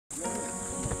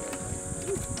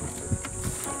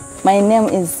My name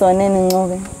is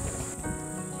Soneni.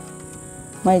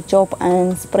 My job,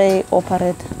 I'm spray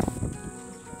operator.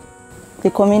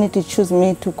 The community choose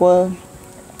me to go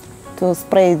to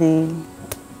spray the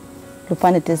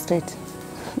Lupane district.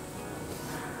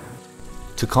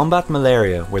 To combat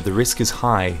malaria where the risk is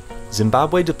high,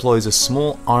 Zimbabwe deploys a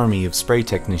small army of spray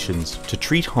technicians to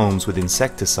treat homes with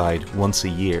insecticide once a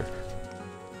year.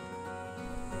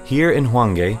 Here in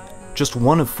Hwange, just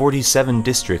one of 47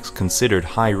 districts considered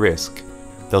high risk.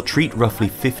 They'll treat roughly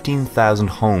 15,000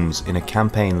 homes in a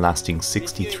campaign lasting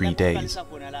 63 days.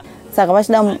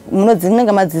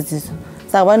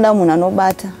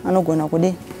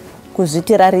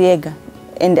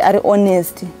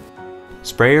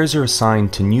 Sprayers are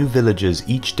assigned to new villages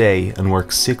each day and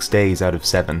work 6 days out of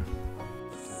 7.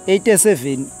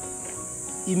 87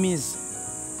 is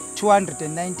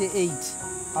 298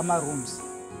 rooms.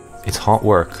 It's hot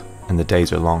work and the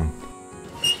days are long.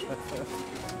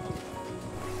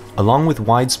 Along with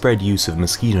widespread use of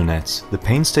mosquito nets, the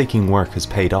painstaking work has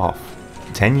paid off.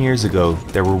 10 years ago,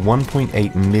 there were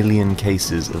 1.8 million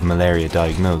cases of malaria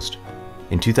diagnosed.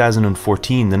 In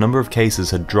 2014, the number of cases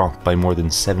had dropped by more than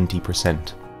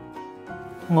 70%.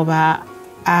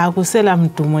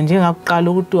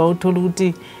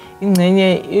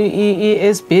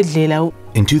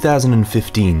 In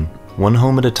 2015, one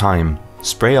home at a time,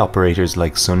 spray operators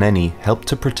like Soneni helped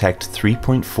to protect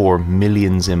 3.4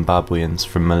 million Zimbabweans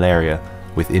from malaria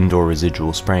with indoor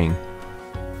residual spraying.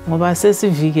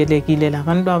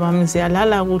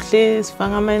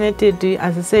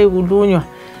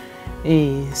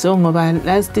 So ngoba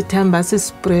last time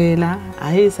basisprayela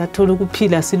hayi sathola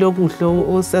ukuphila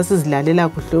silokudlo osasizilalela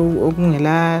kudlo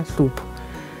okungela hlupho.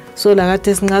 So la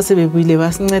kade sinxa sebebuyile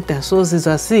basinceda so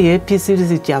sizwa si happy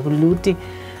sijabula ukuthi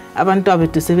abantu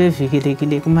abethu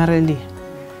sebevikelekile kumalaria.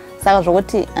 Saka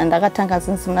zokuthi andakathanga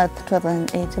since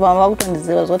 2008 baba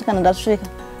bakutondiziwa zokuthi kana ndasvika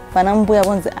fana mbuya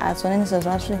bonze Soneni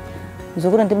sezvasvika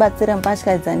zokuti ndibatsira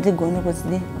mpashika dzandigone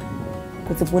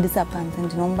kudzibudisa panze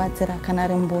ndinombatsira kana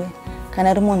ari mbuya kana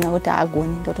ari munhu kuti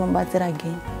agoni ndotombatsira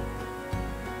again.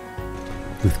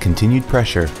 With continued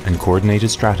pressure and coordinated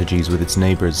strategies with its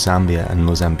neighbours Zambia and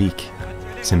Mozambique,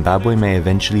 Zimbabwe may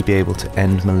eventually be able to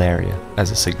end malaria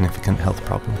as a significant health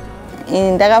problem.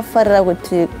 Ndakafarira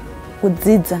kuti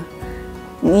kudzidza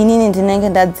inini ndinenge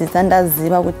ndadzidza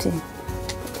ndaziva kuti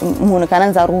munhu kana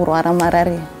nzarurwara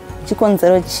malaria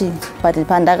chikonzero chii but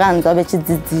pandakanzwa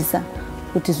vechidzidzisa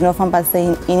kuti zvinofamba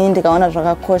sei ini ndikaona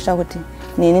zvakakosha kuti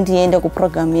nini ndiende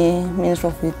kuprogram yeMinistry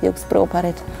of Youth yekuspray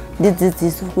operator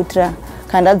ndidzidziswe kutira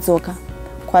kana ndadzoka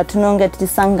kwatinonge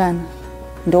tichisangana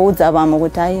ndoudza vamwe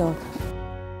kuti aiwa